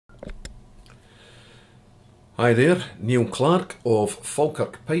Hi there, Neil Clark of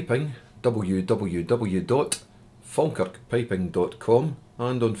Falkirk Piping, www.falkirkpiping.com,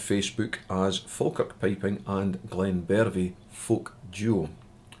 and on Facebook as Falkirk Piping and Glenbervie Folk Duo.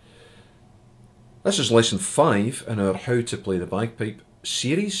 This is lesson 5 in our How to Play the Bagpipe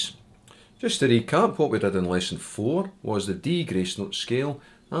series. Just to recap, what we did in lesson 4 was the D Gracenote scale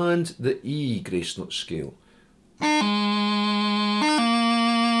and the E Gracenote scale.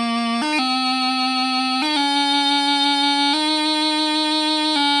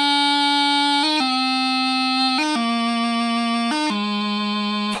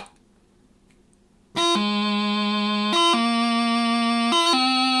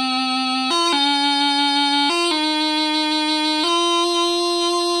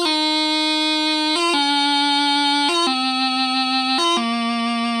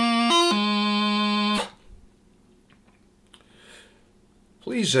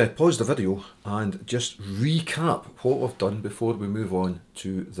 Please pause the video and just recap what we've done before we move on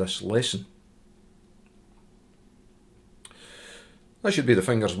to this lesson. That should be the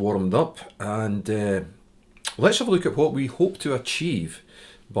fingers warmed up, and let's have a look at what we hope to achieve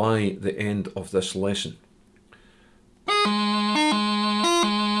by the end of this lesson.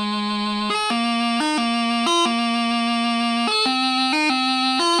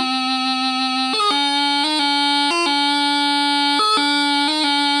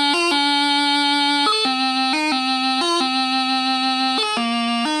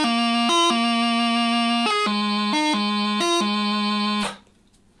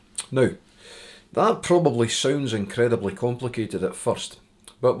 Now, that probably sounds incredibly complicated at first,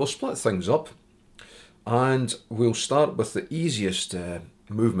 but we'll split things up and we'll start with the easiest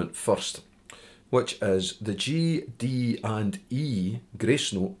movement first, which is the G, D and E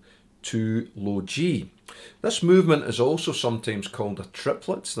grace note to low G. This movement is also sometimes called a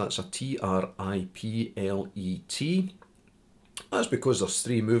triplet. That's a T-R-I-P-L-E-T. That's because there's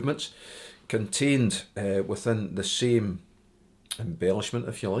 3 movements contained within the same embellishment,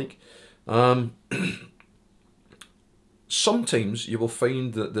 if you like. Sometimes you will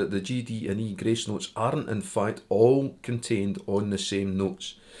find that the G, D and E grace notes aren't in fact all contained on the same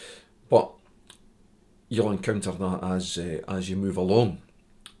notes, but you'll encounter that as you move along.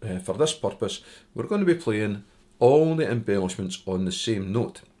 For this purpose, we're going to be playing all the embellishments on the same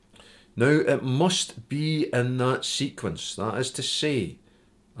note. Now, it must be in that sequence, that is to say,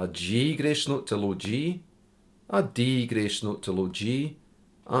 a G grace note to low G, a D grace note to low G,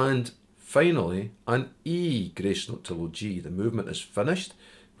 and finally an E grace note to low G. The movement is finished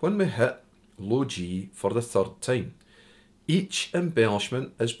when we hit low G for the 3rd time. Each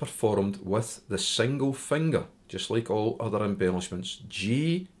embellishment is performed with the single finger, just like all other embellishments.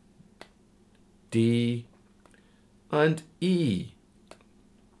 G, D and E.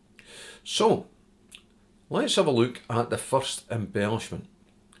 So, let's have a look at the first embellishment.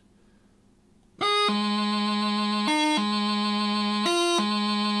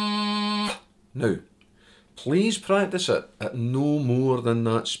 Now, please practice it at no more than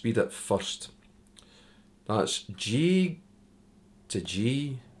that speed at first. That's G to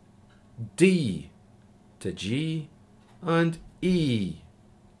G, D to G, and E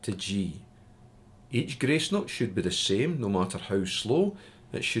to G. Each grace note should be the same, no matter how slow.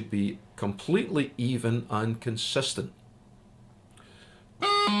 It should be completely even and consistent.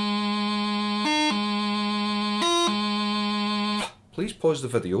 Please pause the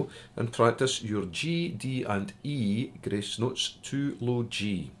video and practice your G, D and E grace notes to low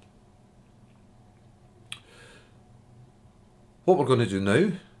G. What we're going to do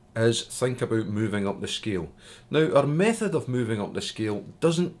now is think about moving up the scale. Now, our method of moving up the scale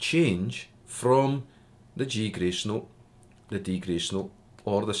doesn't change from the G grace note, the D grace note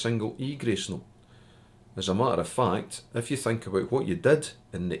or the single E grace note. As a matter of fact, if you think about what you did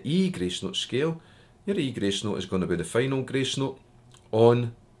in the E grace note scale, your E grace note is going to be the final grace note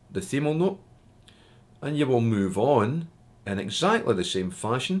on the themal note, and you will move on in exactly the same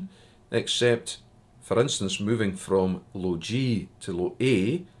fashion, except, for instance, moving from low G to low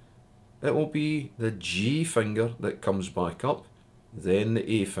A, it will be the G finger that comes back up, then the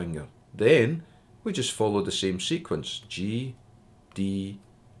A finger. Then we just follow the same sequence, G, D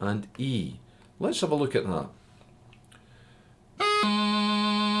and E. Let's have a look at that.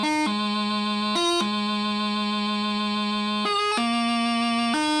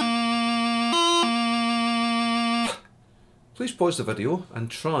 Please pause the video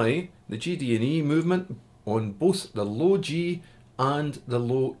and try the G, D and E movement on both the low G and the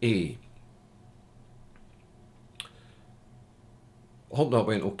low A. I hope that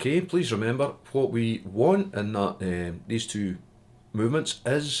went okay. Please remember what we want in that these two movements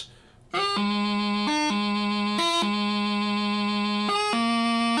is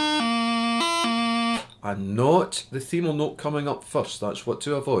and not the themal note coming up first. That's what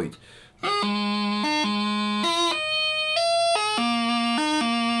to avoid.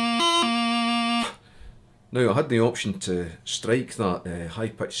 Now, I had the option to strike that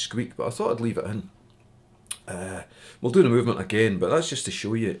high-pitched squeak, but I thought I'd leave it in. We'll do the movement again, but that's just to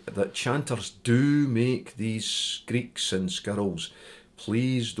show you that chanters do make these squeaks and skirls.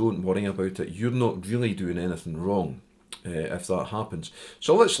 Please don't worry about it. You're not really doing anything wrong if that happens.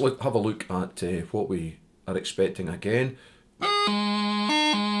 So let's have a look at what we are expecting again.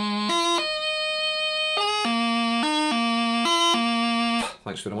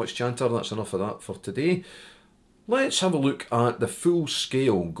 Thanks very much, chanter. That's enough of that for today. Let's have a look at the full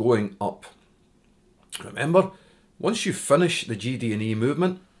scale going up. Remember, once you finish the GDE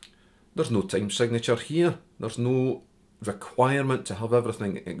movement, there's no time signature here. There's no requirement to have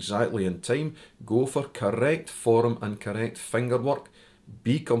everything exactly in time. Go for correct form and correct finger work.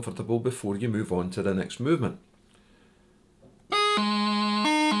 Be comfortable before you move on to the next movement.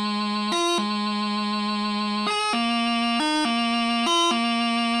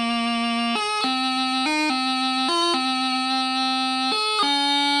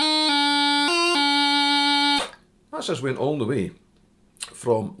 That's us went all the way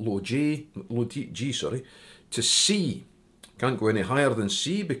from low G to C. Can't go any higher than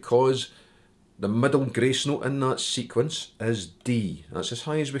C because the middle grace note in that sequence is D. That's as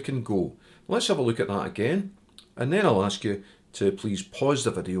high as we can go. Let's have a look at that again, and then I'll ask you to please pause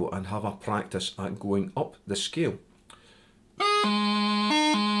the video and have a practice at going up the scale.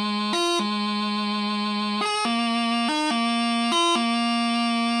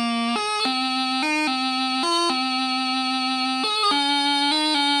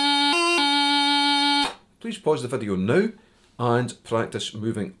 Please pause the video now and practice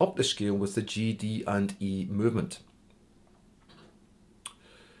moving up the scale with the G, D and E movement.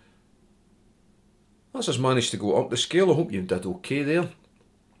 That's us managed to go up the scale. I hope you did okay there.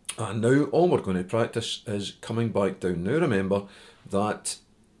 And now all we're going to practice is coming back down. Now remember that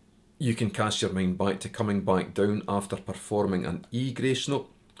you can cast your mind back to coming back down after performing an E grace note.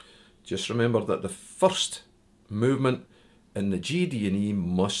 Just remember that the first movement in the G, D and E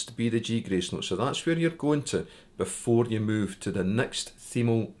must be the G grace note. So that's where you're going to before you move to the next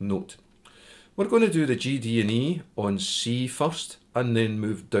themal note. We're going to do the G, D and E on C first and then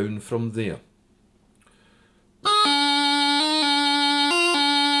move down from there.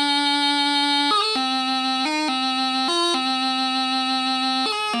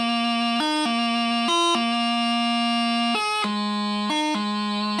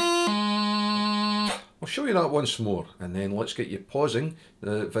 I'll show you that once more and then let's get you pausing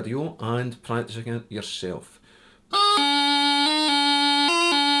the video and practicing it yourself.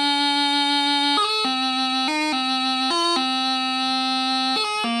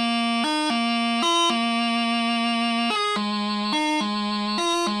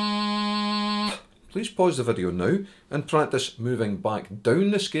 Please pause the video now and practice moving back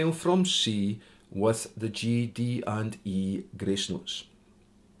down the scale from C with the G, D and E grace notes.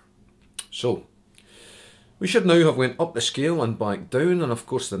 So, we should now have went up the scale and back down, and of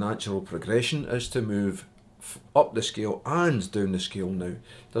course the natural progression is to move up the scale and down the scale now.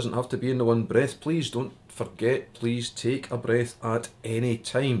 Doesn't have to be in the one breath. Please don't forget, please take a breath at any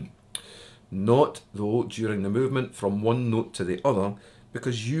time. Not though during the movement from one note to the other,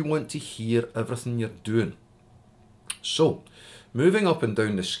 because you want to hear everything you're doing. So, moving up and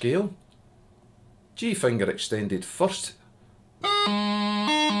down the scale, G finger extended first.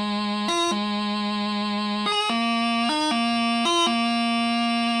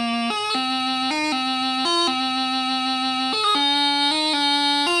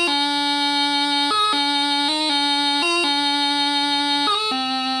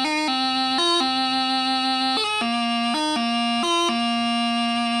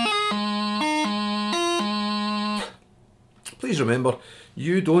 Please remember,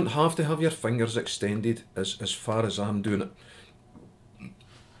 you don't have to have your fingers extended as far as I'm doing it.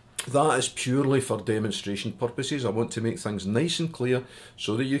 That is purely for demonstration purposes. I want to make things nice and clear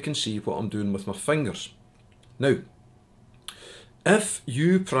so that you can see what I'm doing with my fingers. Now, if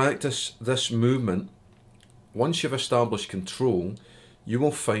you practice this movement, once you've established control, you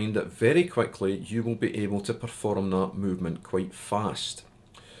will find that very quickly you will be able to perform that movement quite fast.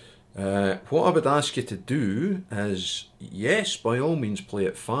 What I would ask you to do is, yes, by all means play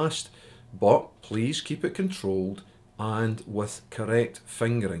it fast, but please keep it controlled and with correct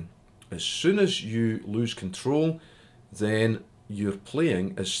fingering. As soon as you lose control, then your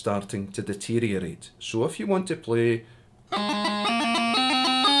playing is starting to deteriorate. So if you want to play,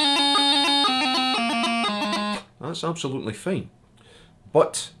 that's absolutely fine.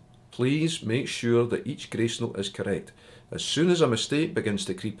 But Please make sure that each grace note is correct. As soon as a mistake begins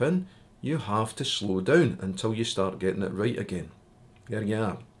to creep in, you have to slow down until you start getting it right again. There you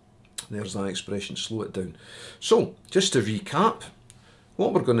are. There's that expression, slow it down. So, just to recap,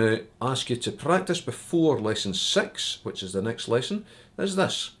 what we're going to ask you to practice before lesson 6, which is the next lesson, is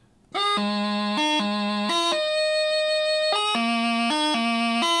this.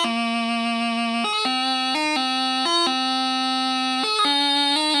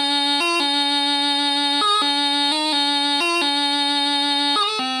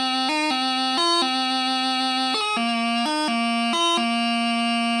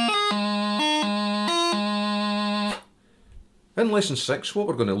 In lesson 6, what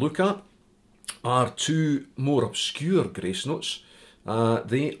we're going to look at are two more obscure grace notes.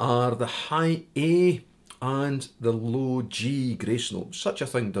 They are the high A and the low G grace note. Such a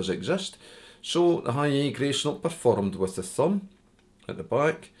thing does exist. So the high A grace note performed with the thumb at the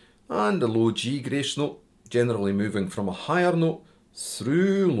back, and the low G grace note generally moving from a higher note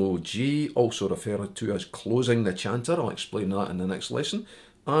through low G, also referred to as closing the chanter. I'll explain that in the next lesson,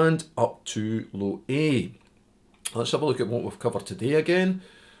 and up to low A. Let's have a look at what we've covered today again.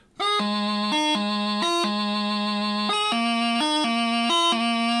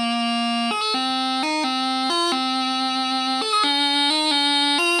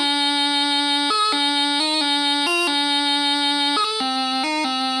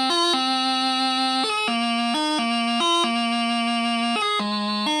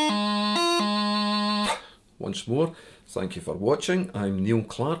 Once more, thank you for watching. I'm Neil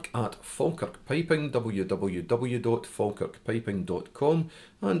Clark at Falkirk Piping, www.falkirkpiping.com,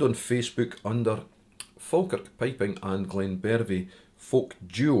 and on Facebook under Falkirk Piping and Glenbervie Folk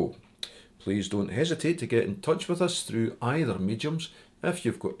Duo. Please don't hesitate to get in touch with us through either mediums if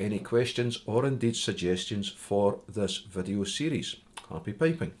you've got any questions or indeed suggestions for this video series. Happy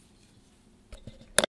piping!